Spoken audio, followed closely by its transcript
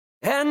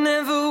I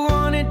never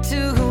wanted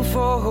to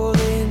fall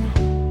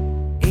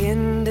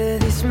into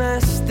this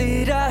mess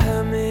that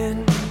I'm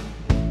in.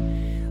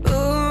 Oh,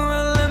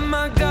 I let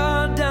my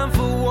guard down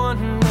for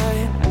one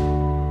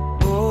night,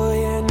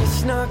 boy, and you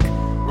snuck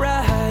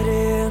right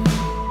in.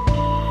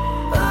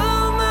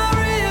 Oh, my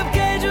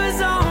ribcage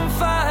was on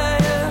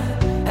fire.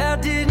 I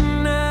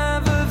didn't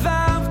have a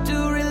valve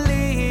to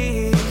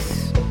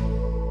release.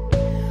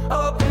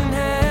 Open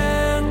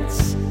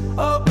hands,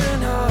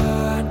 open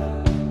heart,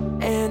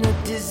 and a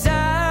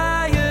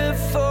desire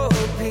for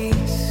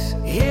peace.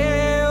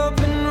 Yeah,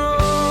 open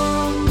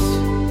roads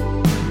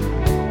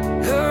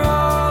are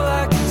all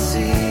I can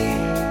see.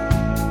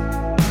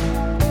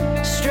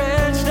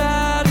 Stretched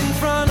out in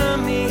front of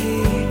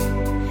me,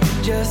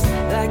 just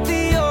like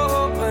the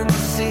open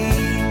sea.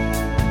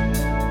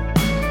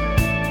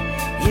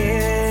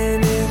 Yeah,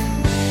 and it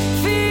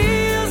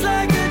feels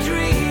like a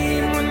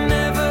dream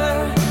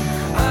whenever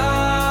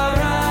our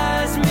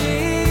eyes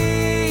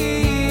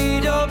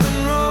meet. Open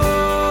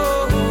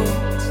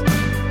roads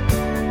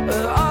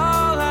are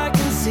all I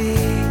can see.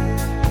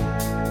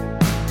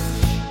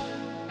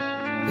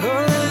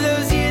 All of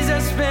those years I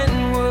spent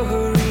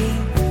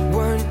worried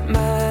weren't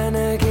mine.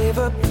 I gave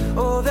up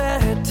all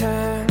that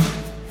time.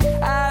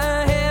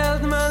 I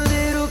held my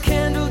little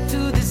candle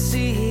to the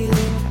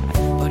ceiling,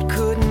 but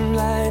couldn't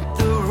light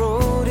the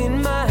road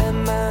in my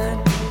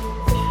mind.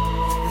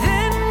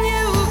 Then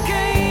you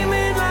came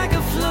in like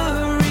a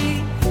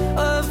flurry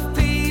of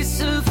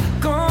peace, of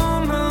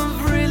calm,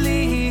 of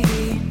relief.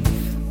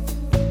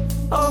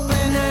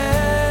 Open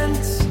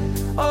hands,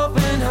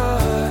 open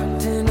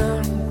heart, and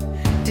a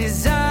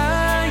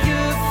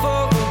desire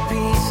for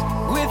peace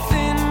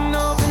within.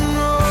 Open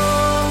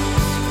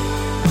roads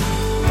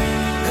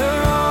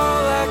are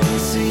all I can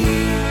see.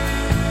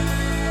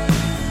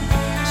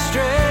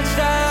 Stretched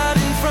out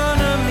in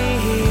front of me,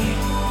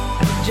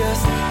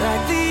 just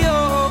like the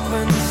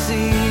open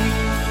sea.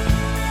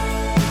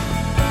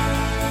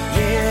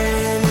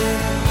 Yeah, and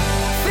it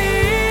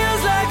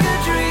feels like a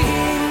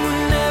dream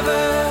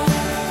whenever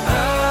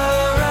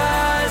our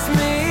eyes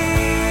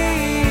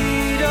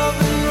meet.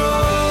 Open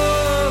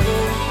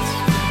roads,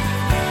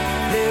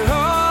 they're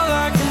all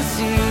I can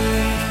see.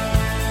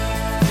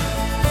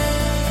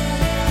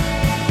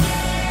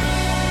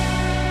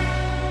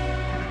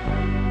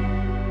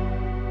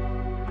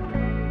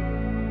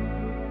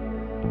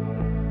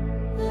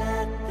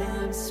 Let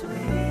them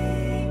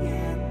swing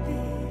at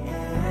the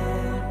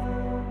end.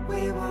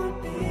 We won't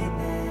be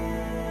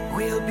there.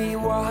 We'll be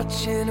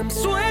watching them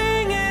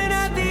swinging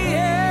at the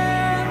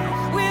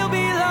end. We'll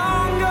be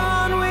long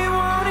gone. We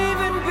won't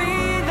even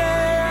be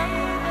there.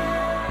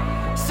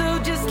 So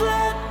just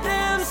let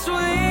them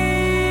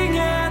swing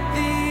at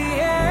the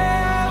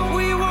end.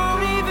 We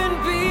won't even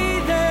be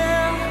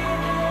there.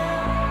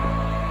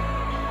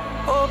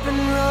 Open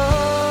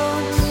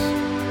roads,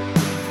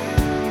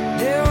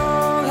 they're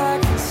all I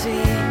can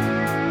see.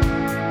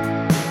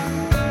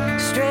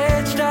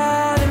 Stretched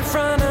out in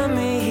front of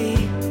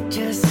me,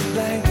 just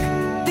like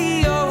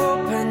the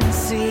open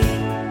sea.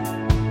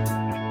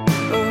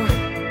 Oh,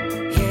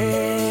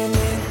 yeah, and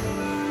it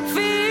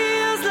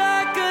feels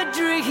like a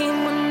dream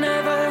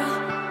whenever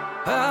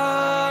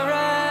our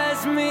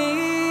eyes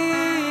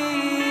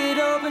meet.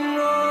 Open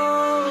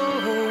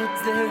roads,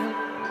 they're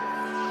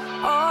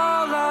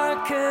all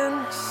I can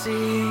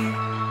see.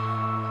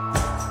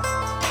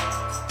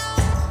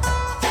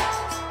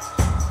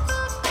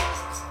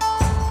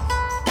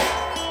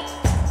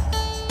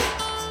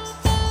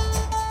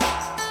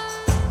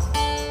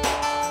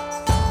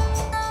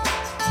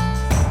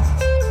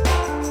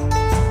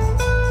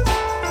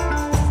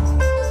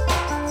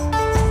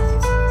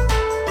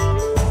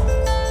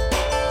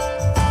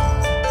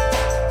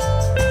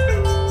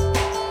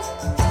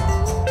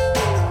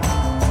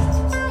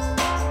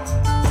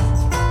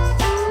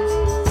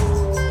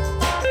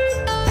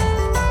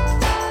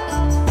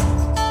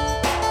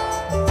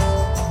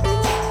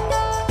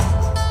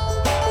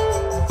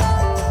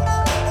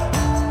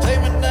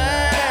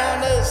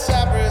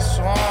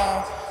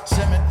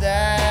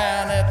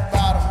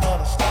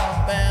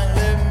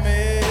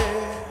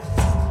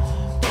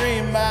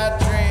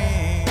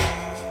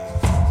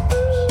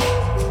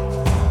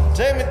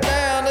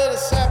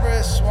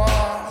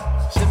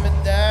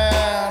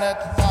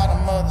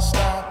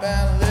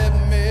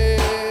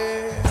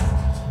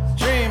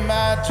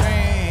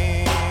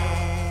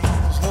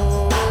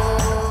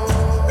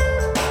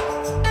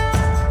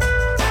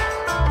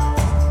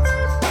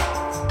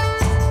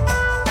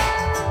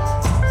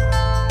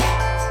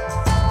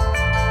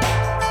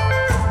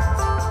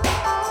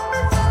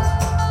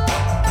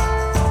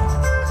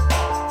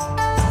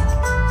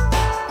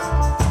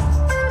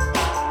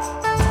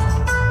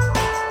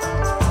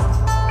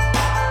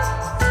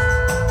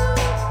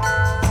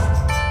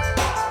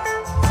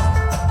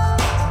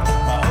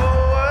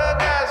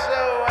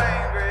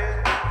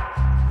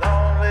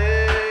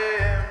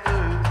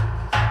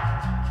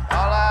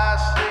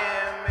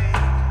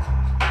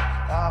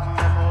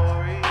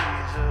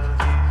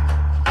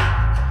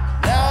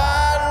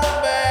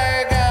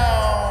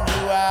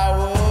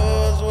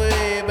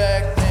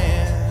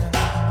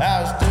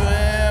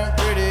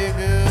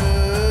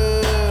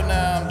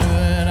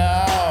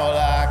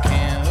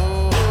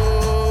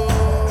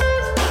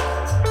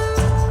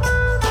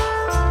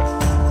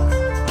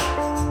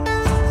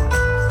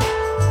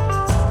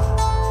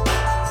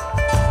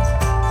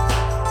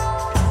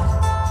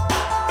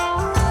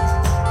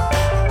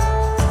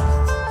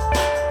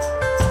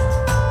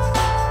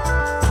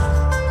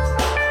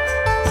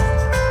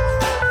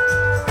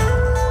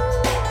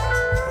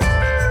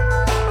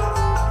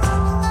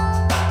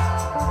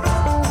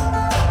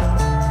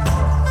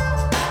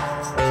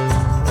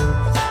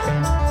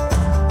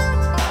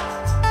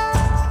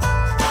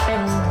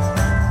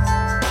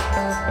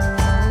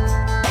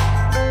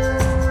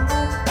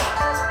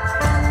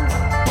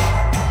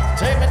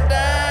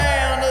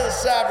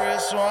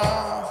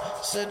 swamp.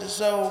 Said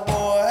this old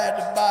boy at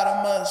the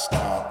bottom of the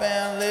stump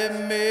and let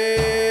me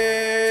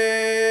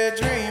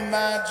dream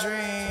my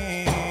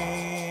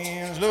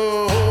dreams.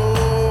 Lord,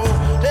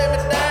 take me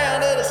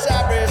down to the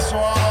cypress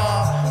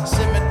swamp.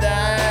 Sit me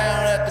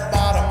down at the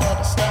bottom of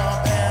the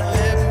stump and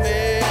let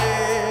me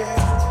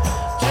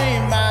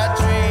dream my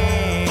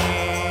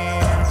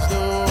dreams.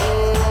 Lord.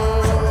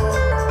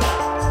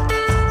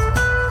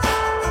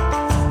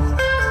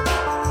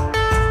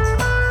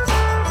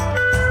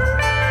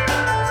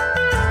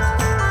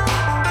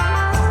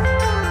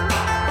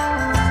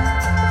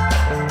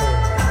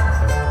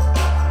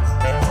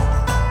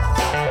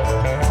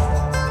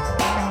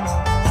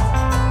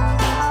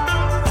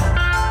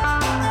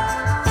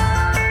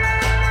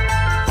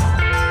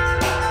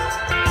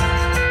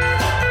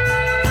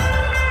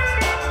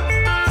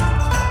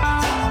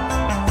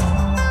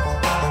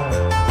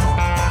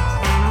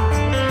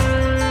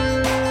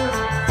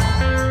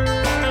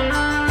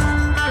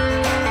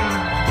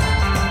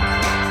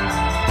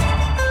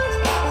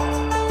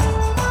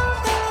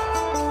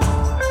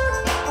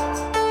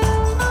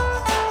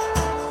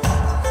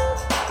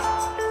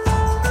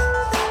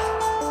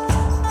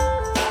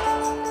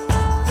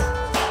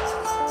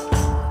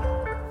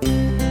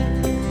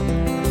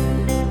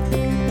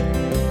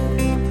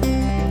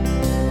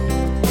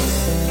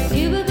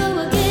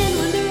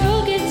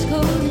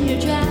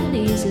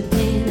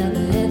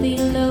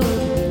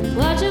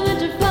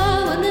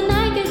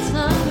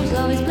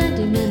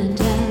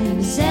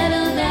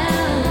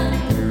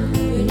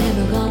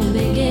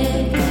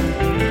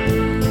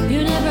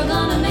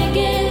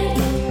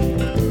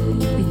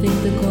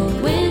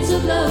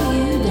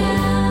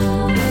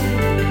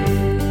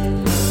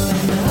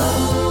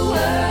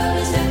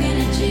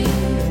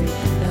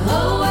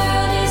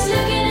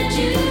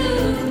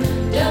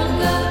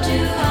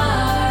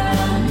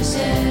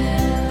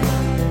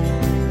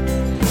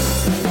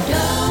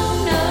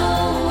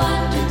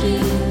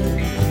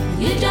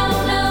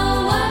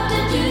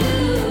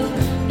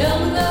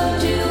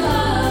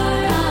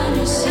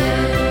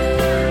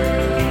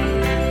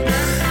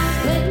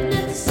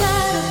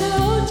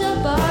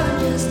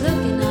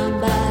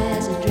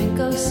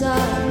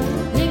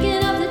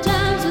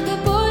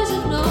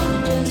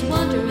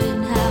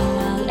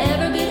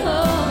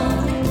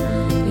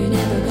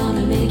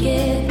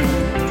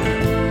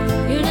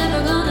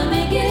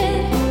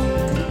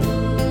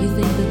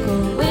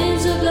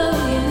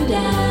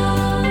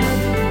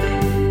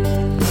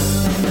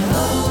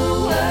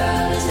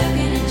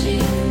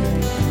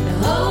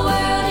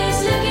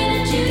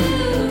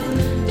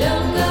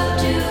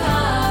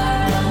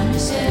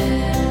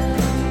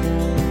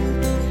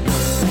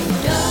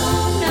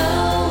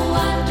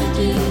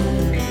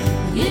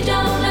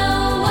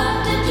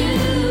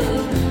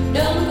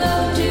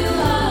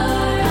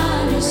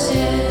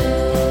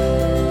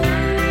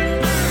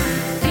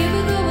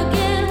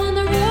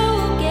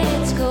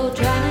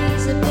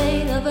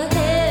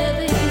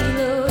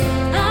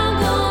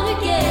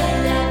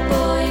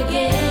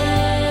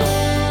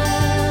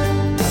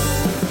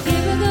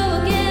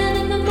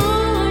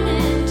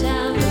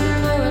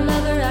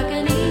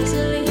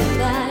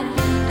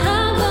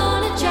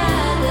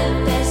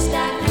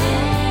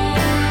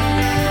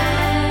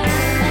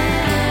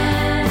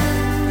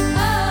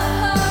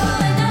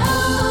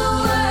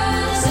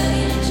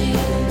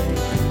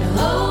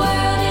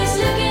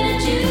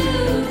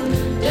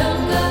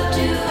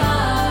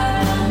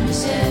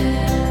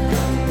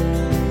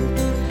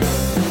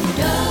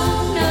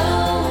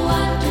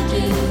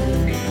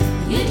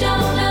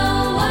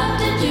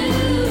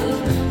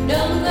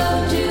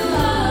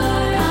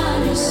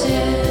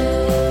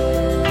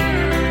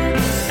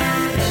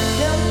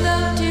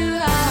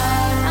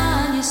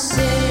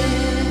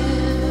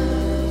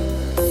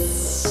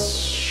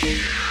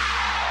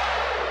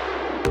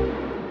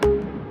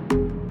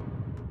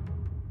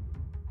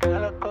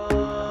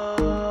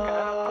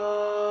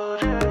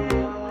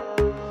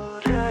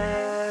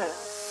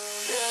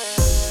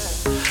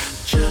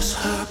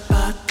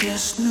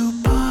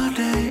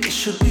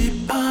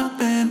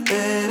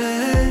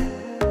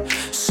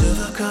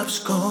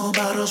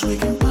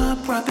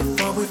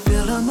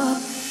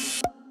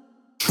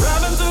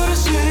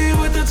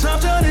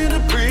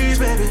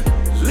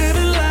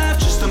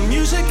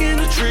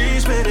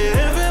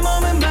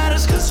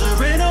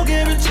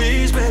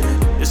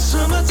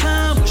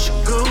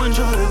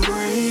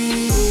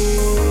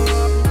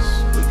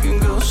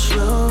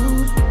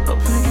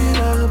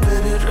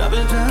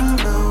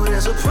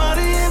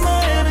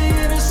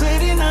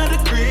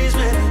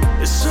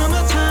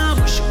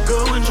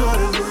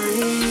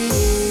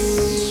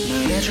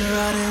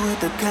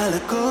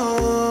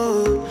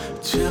 Calico,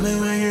 tell me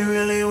where you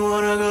really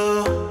wanna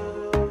go.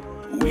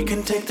 We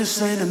can take the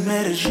same to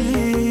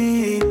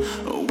Medellin,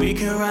 or we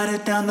can ride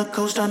it down the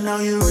coast. I know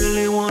you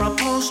really wanna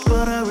post,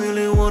 but I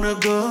really wanna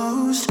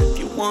ghost. If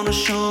you wanna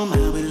show 'em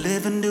how we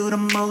live and do the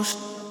most,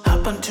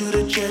 hop onto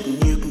the jet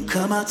and you can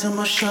come out to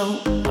my show.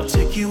 I'll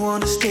take you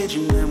on the stage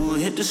and then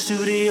we'll hit the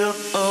studio.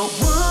 Oh,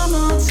 one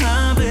more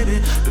time, baby,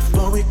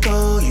 before we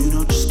go. You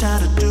know just how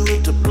to do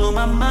it to blow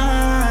my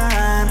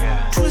mind.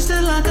 Twist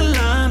it like a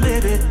line.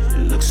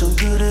 so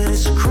good that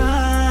it's a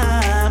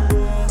crime.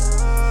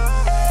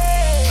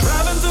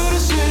 Driving through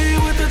the city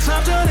with the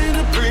top down in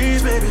the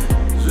breeze, baby.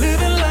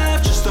 Living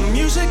life, just the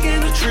music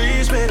and the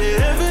trees, baby.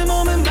 Every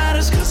moment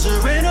matters, cause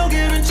there ain't no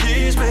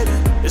guarantees, baby.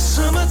 It's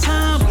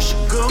summertime, we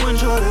should go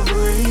enjoy the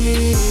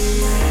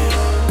breeze.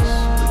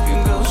 We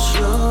can go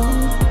slow,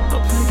 I'll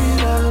pick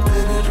it up,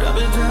 baby, drop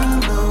it down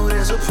low.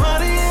 There's a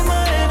party in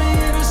Miami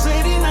and it's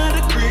 89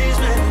 degrees,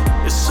 baby.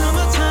 It's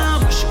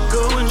summertime, we should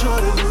go enjoy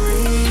the breeze.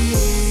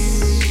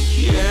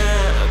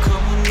 Yeah,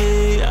 come with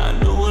me, I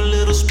know a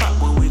little spot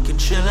where we can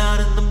chill out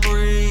in the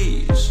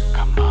breeze.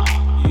 Come on.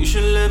 You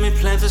should let me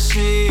plant the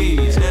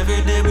seeds.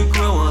 Every day we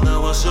grow,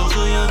 although our souls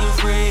are young and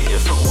free.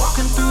 If I'm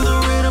walking through the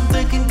rain, I'm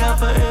thanking God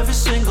for every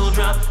single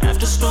drop.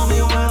 After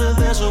stormy weather,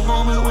 there's a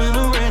moment when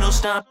the rain will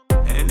stop.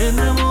 And in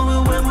that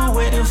moment when we're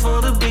waiting for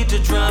the beat to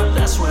drop,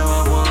 that's where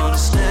I wanna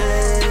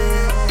stay.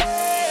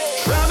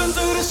 Driving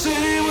through the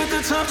city with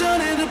the top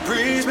down in the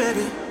breeze,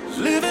 baby.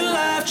 Living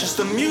life, just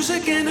the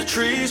music and the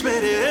trees,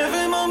 baby.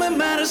 Every moment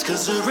matters,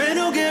 cause there ain't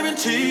no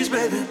guarantees,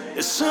 baby.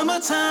 It's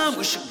summertime,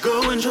 we should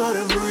go enjoy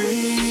the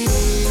breeze.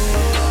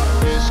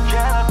 It's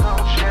Calico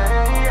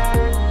Jay.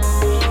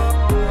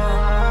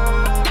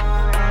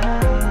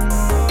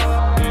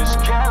 It's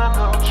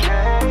Calico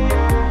Jay.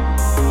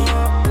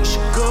 We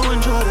should go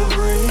enjoy the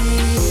breeze.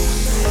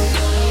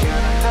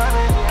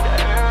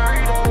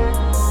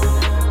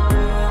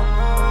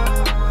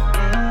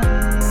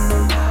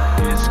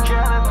 It's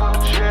Calico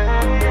Jay.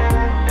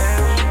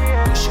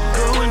 We should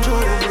go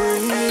enjoy the breeze.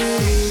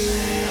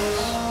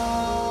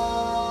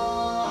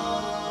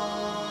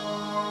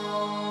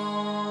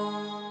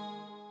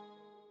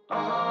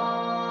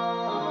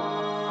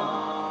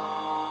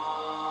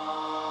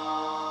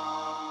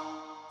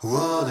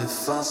 What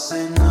if I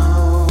say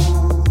no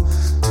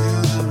to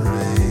the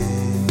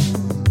rain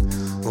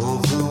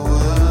of the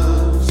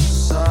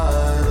worst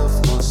side of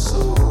my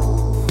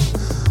soul?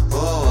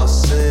 Oh, I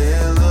say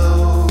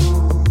hello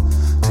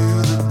to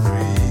the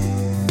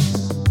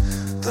breeze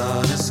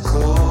that is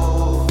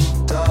cold,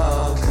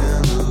 dark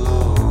and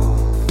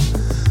alone.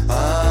 I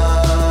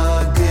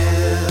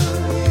give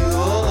you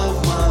all of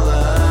my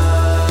life,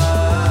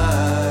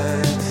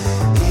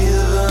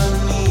 even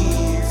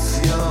if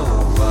you're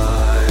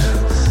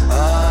wild. I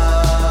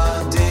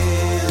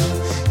did,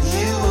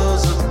 you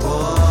was a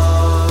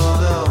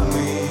part of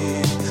me.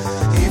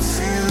 If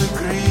you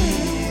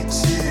agree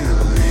to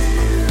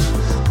live,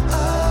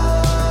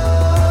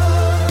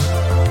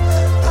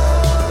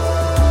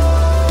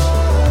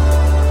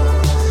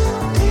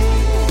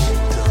 deep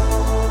down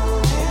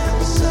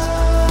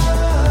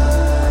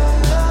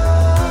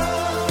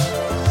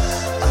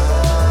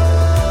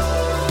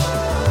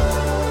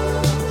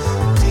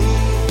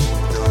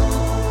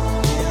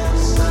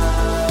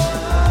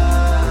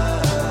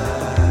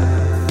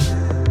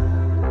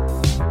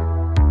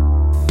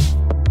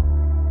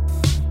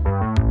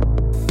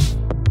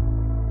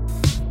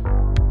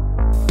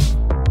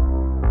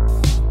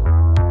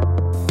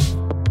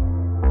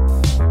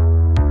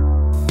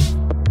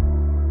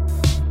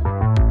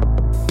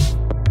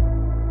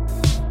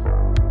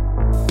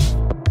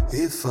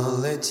if I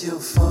let you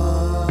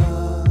fall.